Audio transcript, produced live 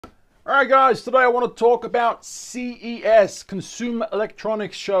Alright guys, today I want to talk about CES, Consumer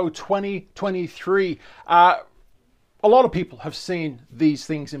Electronics Show 2023. A lot of people have seen these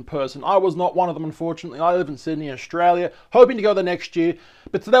things in person. I was not one of them, unfortunately. I live in Sydney, Australia, hoping to go there next year.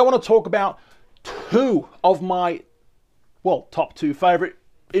 But today I want to talk about two of my, top two favorite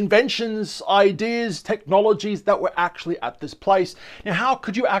inventions, ideas, technologies that were actually at this place. Now, how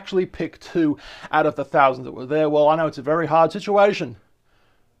could you actually pick two out of the thousands that were there? Well, I know it's a very hard situation,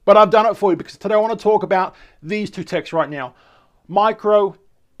 but I've done it for you because today I want to talk about these two techs right now. Micro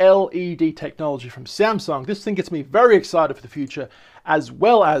LED technology from Samsung. This thing gets me very excited for the future, as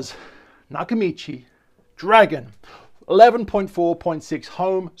well as Nakamichi Dragon 11.4.6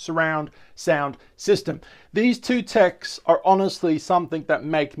 home surround sound system. These two techs are honestly something that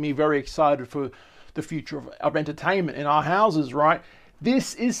make me very excited for the future of entertainment in our houses, right?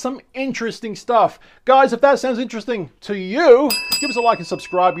 This is some interesting stuff. Guys, if that sounds interesting to you, give us a like and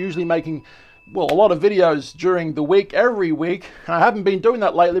subscribe. Usually making, a lot of videos during the week, every week. And I haven't been doing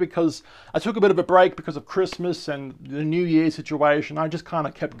that lately because I took a bit of a break because of Christmas and the New Year situation. I just kind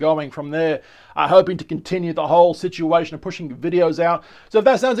of kept going from there, hoping to continue the whole situation of pushing videos out. So if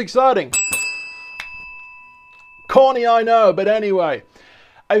that sounds exciting, corny, I know, but anyway,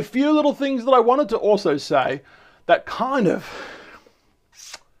 a few little things that I wanted to also say that kind of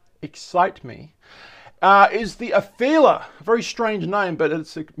excite me is the Afeela. A very strange name, but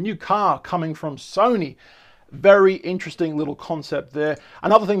it's a new car coming from Sony. Very interesting little concept there.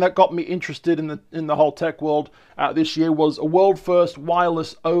 Another thing that got me interested in the whole tech world this year was a world first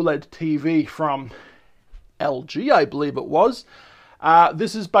wireless OLED TV from LG, I believe it was.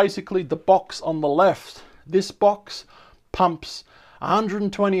 This is basically the box on the left. This box pumps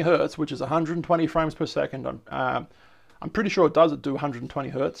 120 hertz, which is 120 frames per second. I'm pretty sure it does do 120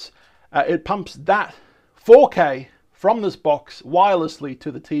 hertz. It pumps that 4K from this box wirelessly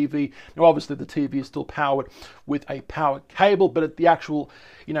to the TV. Now, obviously, the TV is still powered with a power cable, but at the actual,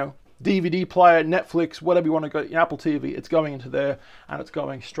 DVD player, Netflix, whatever you want to go, Apple TV, it's going into there and it's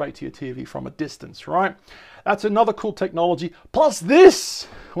going straight to your TV from a distance, right? That's another cool technology. Plus this,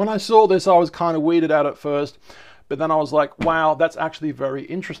 when I saw this, I was kind of weirded out at first, but then I was like, wow, that's actually very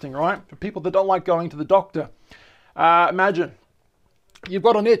interesting, right? For people that don't like going to the doctor. Imagine you've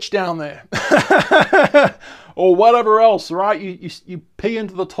got an itch down there or whatever else, right? You pee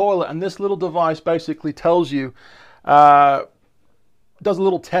into the toilet and this little device basically tells you, does a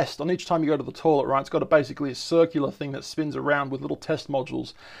little test on each time you go to the toilet, right? It's got basically a circular thing that spins around with little test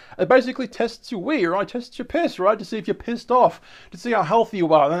modules. It basically tests your wee, right? Tests your piss, right? To see if you're pissed off, to see how healthy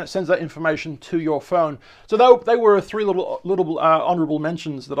you are. Then it sends that information to your phone. So they were three little honorable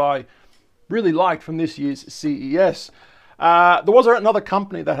mentions that I really liked from this year's CES. There was another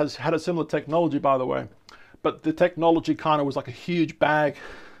company that has had a similar technology, by the way, but the technology kind of was like a huge bag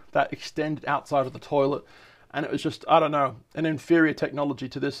that extended outside of the toilet, and it was just, I don't know, an inferior technology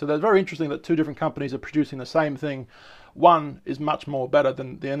to this. So they're very interesting that two different companies are producing the same thing. One is much more better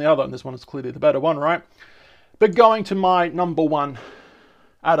than the other, and this one is clearly the better one, right? But going to my number one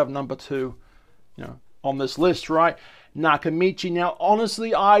out of number two, on this list, right? Nakamichi. Now,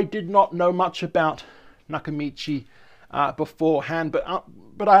 honestly, I did not know much about Nakamichi beforehand,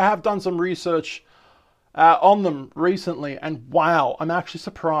 but I have done some research on them recently, and wow, I'm actually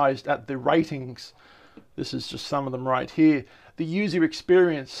surprised at the ratings. This is just some of them right here. The user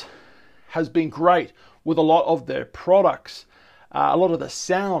experience has been great with a lot of their products, a lot of the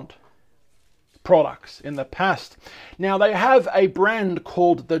sound products in the past. Now they have a brand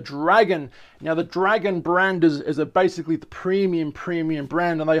called the Dragon. Now the Dragon brand is basically the premium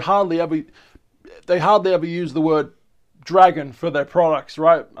brand, and they hardly ever use the word Dragon for their products,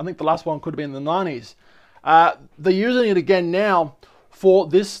 right? I think the last one could have been in the 90s. They're using it again now for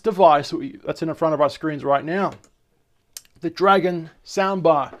this device that's in front of our screens right now. The Dragon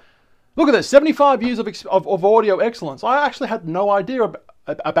Soundbar. Look at this, 75 years of audio excellence. I actually had no idea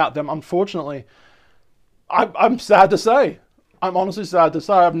about them, unfortunately. I'm sad to say. I'm honestly sad to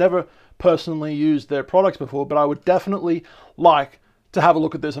say. I've never personally used their products before, but I would definitely like to have a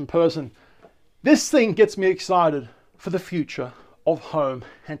look at this in person. This thing gets me excited for the future of home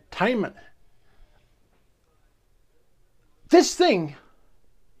entertainment. This thing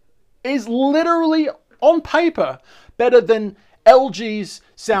is literally, on paper, better than LG's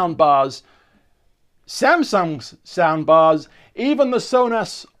soundbars, Samsung's soundbars, even the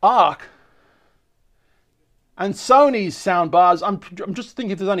Sonos Arc, and Sony's soundbars. I'm just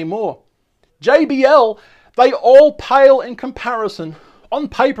thinking if there's any more. JBL, they all pale in comparison, on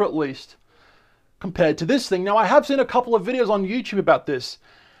paper at least, compared to this thing. Now, I have seen a couple of videos on YouTube about this.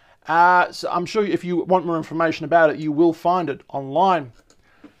 So I'm sure if you want more information about it, you will find it online.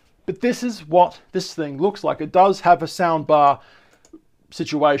 But this is what this thing looks like. It does have a soundbar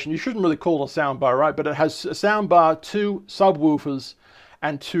situation. You shouldn't really call it a soundbar, right? But it has a soundbar, 2 subwoofers,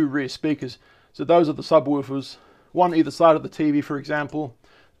 and 2 rear speakers. So those are the subwoofers, one either side of the TV, for example,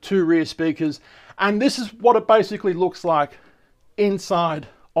 2 rear speakers. And this is what it basically looks like inside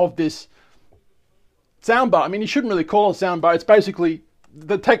of this soundbar. I mean, you shouldn't really call it a soundbar. It's basically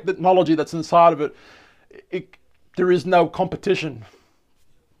the technology that's inside of it. There is no competition,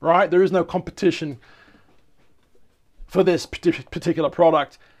 right? There is no competition for this particular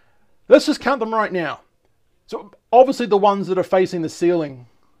product. Let's just count them right now. So obviously the ones that are facing the ceiling,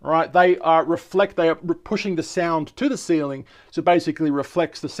 right? They are pushing the sound to the ceiling, so basically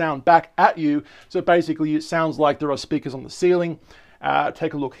reflects the sound back at you. So basically it sounds like there are speakers on the ceiling.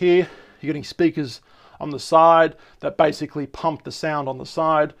 Take a look here. You're getting speakers on the side that basically pump the sound on the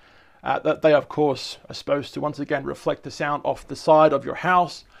side. That they, of course, are supposed to, once again, reflect the sound off the side of your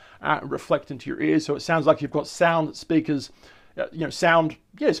house, reflect into your ears. So it sounds like you've got sound speakers,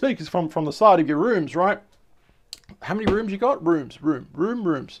 speakers from the side of your rooms, right? How many rooms you got? Rooms.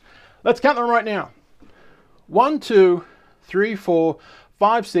 Let's count them right now. 1, 2, 3, 4,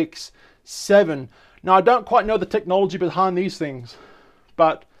 5, 6, 7. Now, I don't quite know the technology behind these things,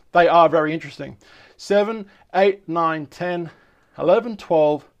 but they are very interesting. 7, 8, 9, 10, 11,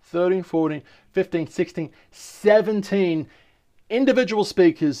 12, 13, 14, 15, 16, 17 individual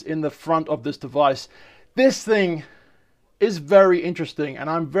speakers in the front of this device. This thing is very interesting, and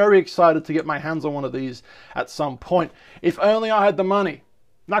I'm very excited to get my hands on one of these at some point. If only I had the money.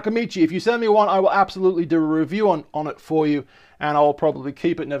 Nakamichi, if you send me one, I will absolutely do a review on it for you, and I'll probably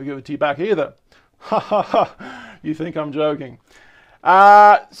keep it, never give it to you back either. Ha ha ha, you think I'm joking.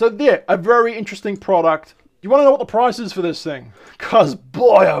 So yeah, a very interesting product. You want to know what the price is for this thing? Because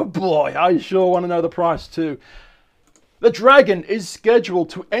boy, oh boy, I sure want to know the price too. The dragon is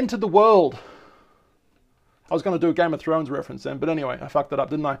scheduled to enter the world. I was going to do a Game of Thrones reference then, but anyway, I fucked that up,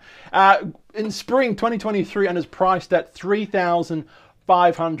 didn't I? In spring 2023, and is priced at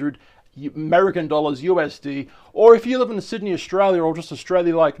 3,500 American dollars USD. Or if you live in Sydney, Australia, or just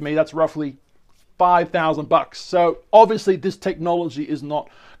Australia like me, that's roughly $5,000. So obviously this technology is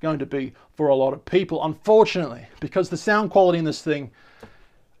not going to be for a lot of people, unfortunately, because the sound quality in this thing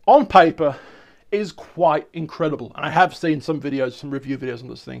on paper is quite incredible. And I have seen some videos, some review videos on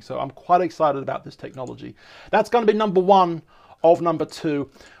this thing, so I'm quite excited about this technology. That's going to be number 1 of number 2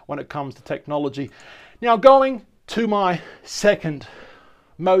 when it comes to technology. Now, going to my second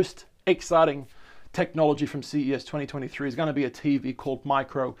most exciting technology from CES 2023 is going to be a TV called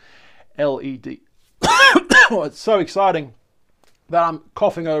Micro LED. Oh, it's so exciting that I'm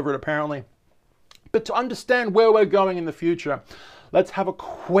coughing over it apparently. But to understand where we're going in the future, let's have a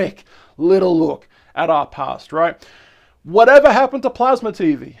quick little look at our past, right? Whatever happened to plasma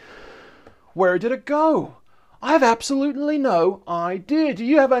TV? Where did it go? I have absolutely no idea. Do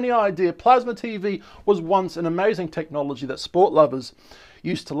you have any idea? Plasma TV was once an amazing technology that sport lovers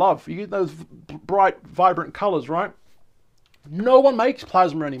used to love. You get those bright, vibrant colors, right? No one makes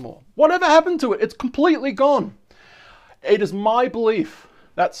plasma anymore. Whatever happened to it? It's completely gone. It is my belief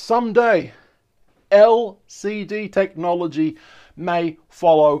that someday LCD technology may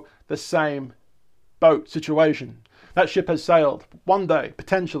follow the same boat situation. That ship has sailed one day,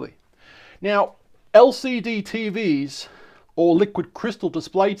 potentially. Now, LCD TVs or liquid crystal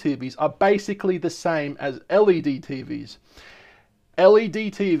display TVs are basically the same as LED TVs.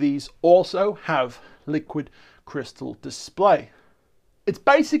 LED TVs also have liquid crystal display. It's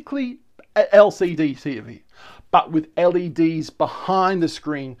basically a LCD TV, but with LEDs behind the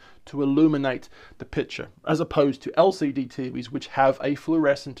screen to illuminate the picture, as opposed to LCD TVs, which have a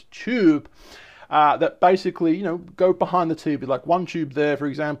fluorescent tube that basically, go behind the TV, like one tube there, for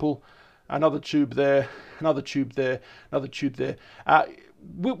example, another tube there, another tube there, another tube there.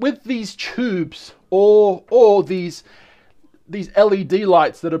 With these tubes or these LED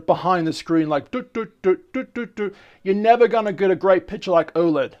lights that are behind the screen, like you're never gonna get a great picture like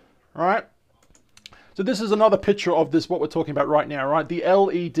OLED, right? So this is another picture of this, what we're talking about right now, right? The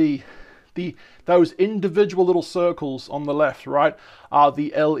LED, those individual little circles on the left, right, are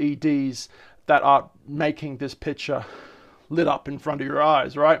the LEDs that are making this picture lit up in front of your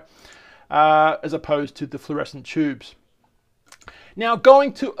eyes, right? As opposed to the fluorescent tubes. Now,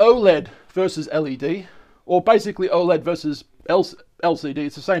 going to OLED versus LED, or basically OLED versus LCD,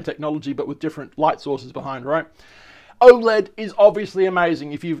 it's the same technology but with different light sources behind, right? OLED is obviously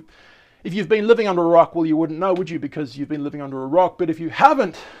amazing. If you've been living under a rock, well, you wouldn't know, would you? Because you've been living under a rock. But if you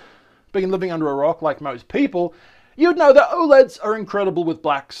haven't been living under a rock like most people, you'd know that OLEDs are incredible with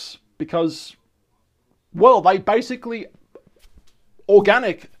blacks because, well, they basically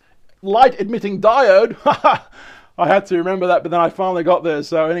organic light emitting diode. I had to remember that, but then I finally got there.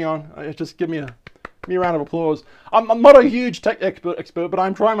 So hang on, just give me a round of applause. I'm not a huge tech expert, but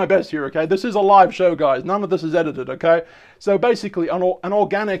I'm trying my best here, okay? This is a live show, guys. None of this is edited, okay? So basically, an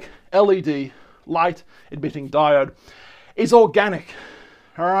organic LED light emitting diode is organic,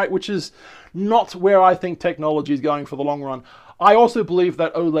 all right? Which is not where I think technology is going for the long run. I also believe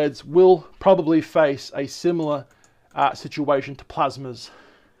that OLEDs will probably face a similar situation to plasmas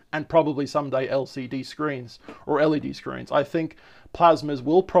and probably someday LCD screens or LED screens. I think plasmas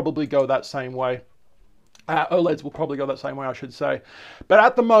will probably go that same way. OLEDs will probably go that same way, I should say. But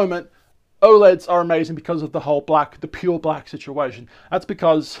at the moment, OLEDs are amazing because of the pure black situation. That's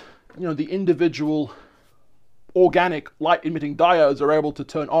because, you know, the individual organic light emitting diodes are able to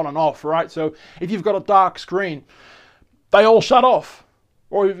turn on and off, right? So if you've got a dark screen, they all shut off.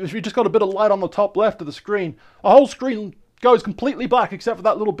 Or if you've just got a bit of light on the top left of the screen, the whole screen goes completely black except for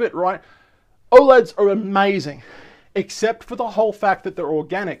that little bit, right? OLEDs are amazing, except for the whole fact that they're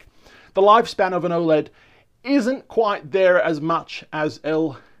organic. The lifespan of an OLED isn't quite there as much as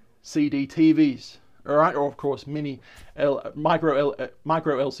LCD TVs, all right? Or of course, micro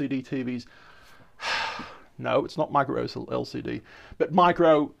LCD TVs. No, it's not micro LCD, but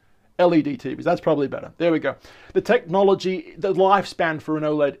micro LED TVs. That's probably better. There we go. The technology, the lifespan for an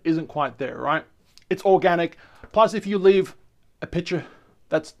OLED isn't quite there, right? It's organic. Plus, if you leave a picture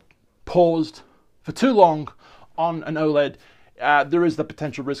that's paused for too long on an OLED, there is the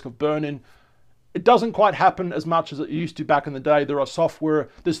potential risk of burn-in. It doesn't quite happen as much as it used to back in the day. There's software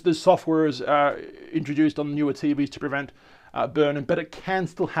introduced on newer TVs to prevent burn-in, but it can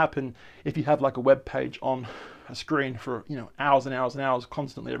still happen if you have like a web page on a screen for, you know, hours and hours and hours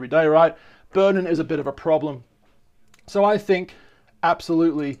constantly every day, right? Burn-in is a bit of a problem. So I think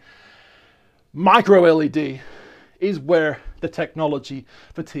absolutely micro LED is where the technology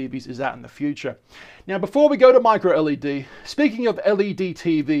for TVs is at in the future. Now, before we go to micro LED, speaking of LED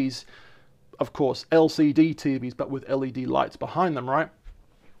TVs, of course, LCD TVs, but with LED lights behind them, right?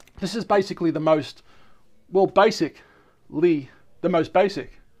 This is basically the most basic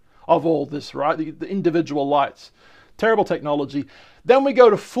of all this, right? The individual lights. Terrible technology. Then we go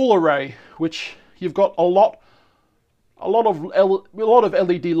to full array, which you've got a lot of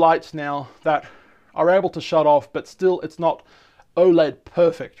LED lights now that are able to shut off, but still it's not OLED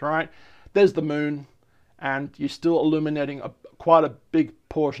perfect, right? There's the moon, and you're still illuminating quite a big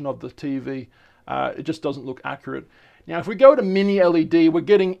portion of the TV. It just doesn't look accurate. Now, if we go to mini LED, we're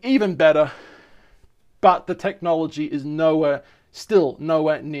getting even better, but the technology is still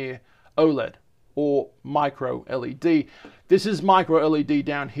nowhere near OLED or micro LED. This is micro LED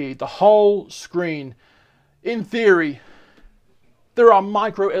down here. The whole screen, in theory, there are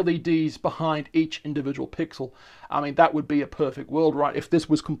micro LEDs behind each individual pixel. I mean, that would be a perfect world, right? If this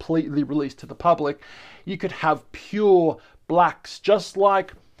was completely released to the public, you could have pure blacks, just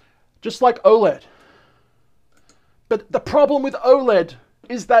like OLED. But the problem with OLED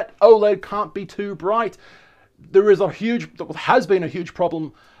is that OLED can't be too bright. There has been a huge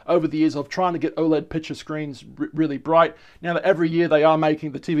problem over the years of trying to get OLED picture screens really bright. Now that every year the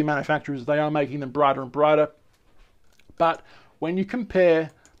TV manufacturers, they are making them brighter and brighter. But when you compare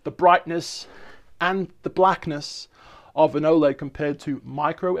the brightness and the blackness of an OLED compared to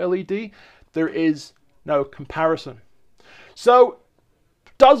micro LED, there is no comparison. So,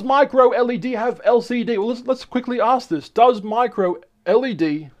 does micro LED have LCD? Well, let's quickly ask this. Does micro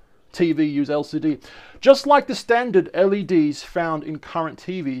LED TV use LCD? Just like the standard LEDs found in current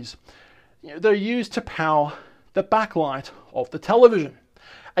TVs, they're used to power the backlight of the television,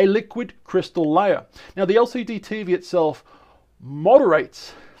 a liquid crystal layer. Now, the LCD TV itself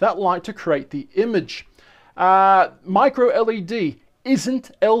moderates that light to create the image. Micro LED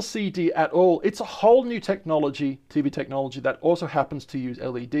isn't LCD at all. It's a whole new technology, TV technology, that also happens to use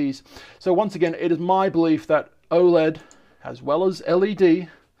LEDs. So once again, it is my belief that OLED, as well as LED,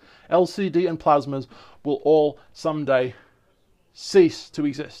 LCD and plasmas, will all someday cease to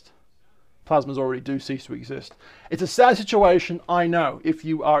exist. Plasmas already do cease to exist. It's a sad situation, I know, if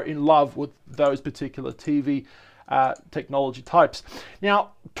you are in love with those particular TV technology types.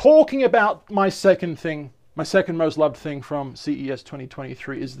 Now, talking about my second most loved thing from CES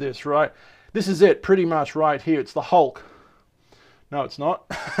 2023 is this, right? This is it, pretty much right here. It's the Hulk. No, it's not.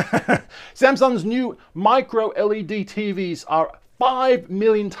 Samsung's new micro LED TVs are 5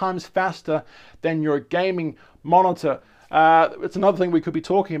 million times faster than your gaming monitor. It's another thing we could be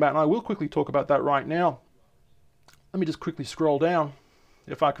talking about, and I will quickly talk about that right now. Let me just quickly scroll down,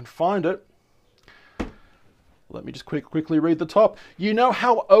 if I can find it. Let me just quickly read the top. You know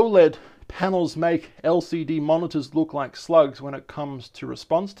how OLED panels make LCD monitors look like slugs when it comes to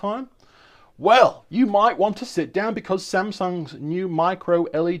response time? Well, you might want to sit down because Samsung's new micro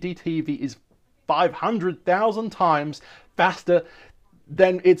LED TV is 500,000 times faster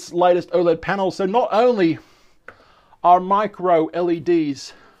than its latest OLED panels. So not only are micro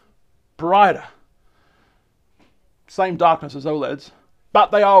LEDs brighter, same darkness as OLEDs,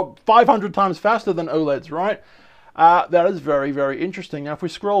 but they are 500 times faster than OLEDs, right? That is very, very interesting. Now, if we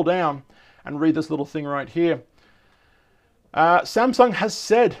scroll down and read this little thing right here, Samsung has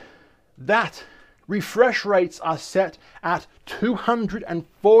said that refresh rates are set at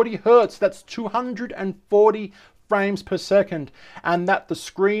 240 hertz. That's 240 frames per second, and that the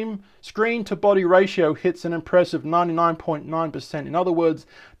screen to body ratio hits an impressive 99.9%. In other words,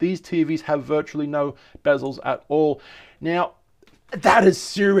 these TVs have virtually no bezels at all. Now, that is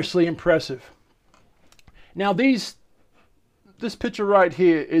seriously impressive. Now, this picture right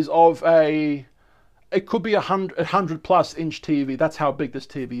here is of it could be a 100 plus inch TV. That's how big this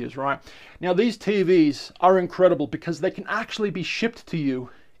TV is, right? Now, these TVs are incredible because they can actually be shipped to you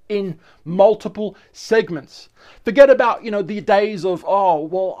in multiple segments. Forget about, the days of, oh,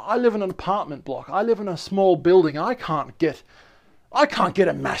 well, I live in an apartment block. I live in a small building. I can't get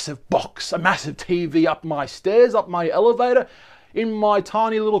a massive box, a massive TV up my stairs, up my elevator, in my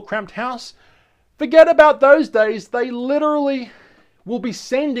tiny little cramped house. Forget about those days. They literally will be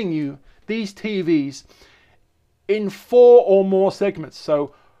sending you these TVs in 4 or more segments.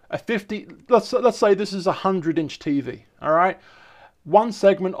 So a 50, let's say this is a 100-inch TV, all right? One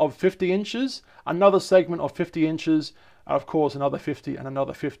segment of 50 inches, another segment of 50 inches, of course another 50 and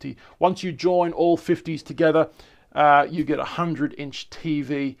another 50. Once you join all 50s together, you get a 100-inch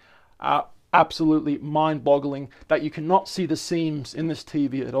TV. Absolutely mind-boggling that you cannot see the seams in this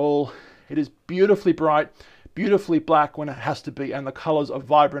TV at all. It is beautifully bright, beautifully black when it has to be, and the colors are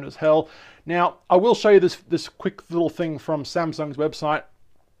vibrant as hell. Now, I will show you this quick little thing from Samsung's website,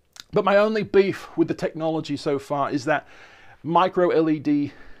 but my only beef with the technology so far is that micro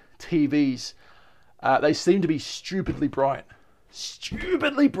LED TVs, they seem to be stupidly bright.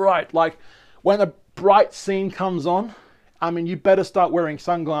 Stupidly bright. Like, when a bright scene comes on, I mean, you better start wearing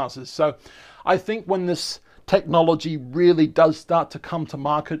sunglasses. So I think when this technology really does start to come to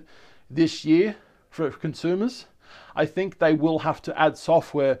market this year for consumers, I think they will have to add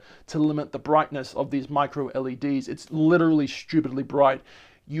software to limit the brightness of these micro LEDs. It's literally stupidly bright.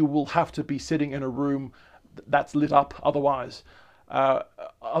 You will have to be sitting in a room that's lit up otherwise.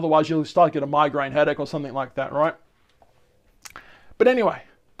 Otherwise you'll start to get a migraine headache or something like that, right? But anyway,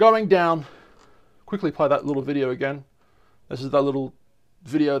 going down, quickly play that little video again. This is that little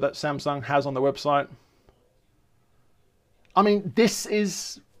video that Samsung has on their website. I mean, this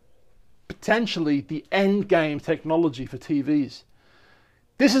is potentially the end game technology for TVs.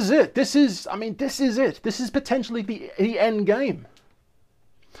 This is it. This is it. This is potentially the end game.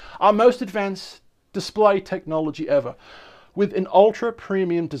 Our most advanced display technology ever, with an ultra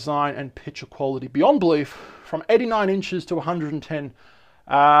premium design and picture quality beyond belief, from 89 inches to 110.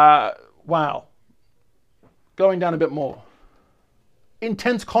 Wow. Going down a bit more.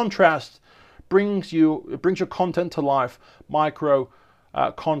 Intense contrast brings your content to life. Micro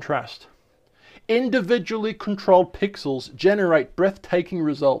contrast. Individually controlled pixels generate breathtaking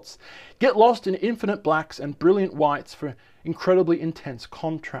results. Get lost in infinite blacks and brilliant whites for incredibly intense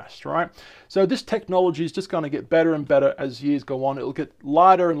contrast, right? So this technology is just going to get better and better as years go on. It'll get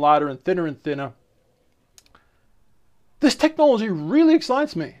lighter and lighter and thinner. This technology really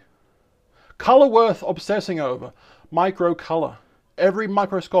excites me. Color worth obsessing over. Micro color. Every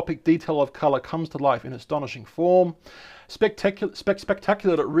microscopic detail of color comes to life in astonishing form.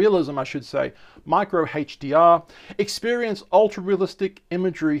 Spectacular realism, I should say. Micro HDR. Experience ultra-realistic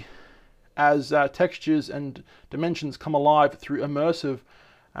imagery as textures and dimensions come alive through immersive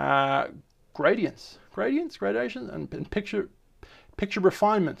gradations, and picture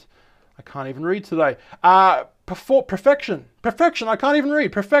refinement. I can't even read today. Perfection. I can't even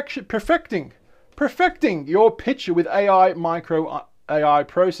read. Perfecting your picture with micro AI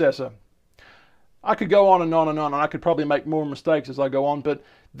processor. I could go on and on and on, and I could probably make more mistakes as I go on, but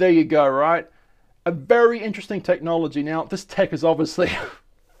there you go, right? A very interesting technology. Now, this tech is obviously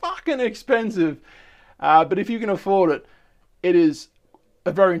fucking expensive, but if you can afford it, it is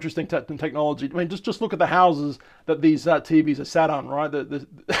a very interesting technology. I mean, just look at the houses that these TVs are sat on, right?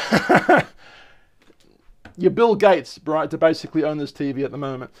 You're Bill Gates, right, to basically own this TV at the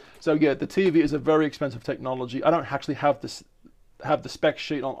moment. So yeah, the TV is a very expensive technology. I don't actually have the spec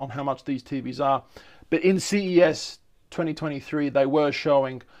sheet on how much these TVs are, but in CES 2023 they were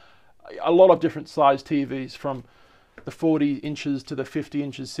showing a lot of different size TVs, from the 40 inches to the 50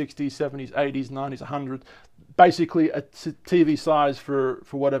 inches, 60s, 70s, 80s, 90s, 100. Basically a TV size for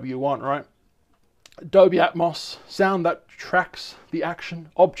whatever you want, right? Dolby Atmos, sound that tracks the action,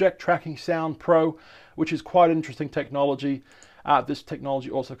 Object Tracking Sound Pro, which is quite interesting technology. This technology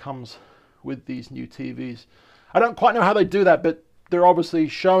also comes with these new TVs. I don't quite know how they do that, but they're obviously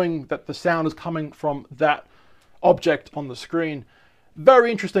showing that the sound is coming from that object on the screen.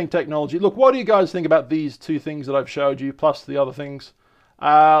 Very interesting technology. Look, what do you guys think about these two things that I've showed you, plus the other things?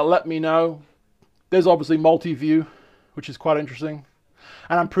 Let me know. There's obviously multi-view, which is quite interesting.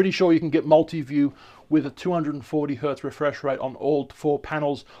 And I'm pretty sure you can get multi-view with a 240 hertz refresh rate on all 4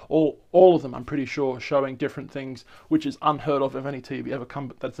 panels, all of them, I'm pretty sure, showing different things, which is unheard of any TV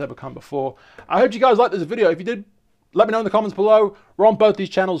that's ever come before. I hope you guys liked this video. If you did, let me know in the comments below. We're on both these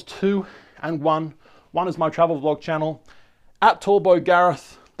channels, 2 and 1. 1 is my travel vlog channel, at Tallboy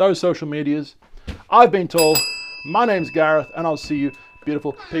Gareth, those social medias. I've been Tall, my name's Gareth, and I'll see you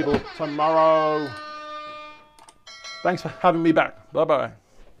beautiful people tomorrow. Thanks for having me back. Bye-bye.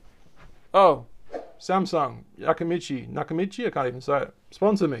 Oh, Samsung, Nakamichi, I can't even say it.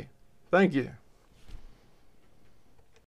 Sponsor me. Thank you.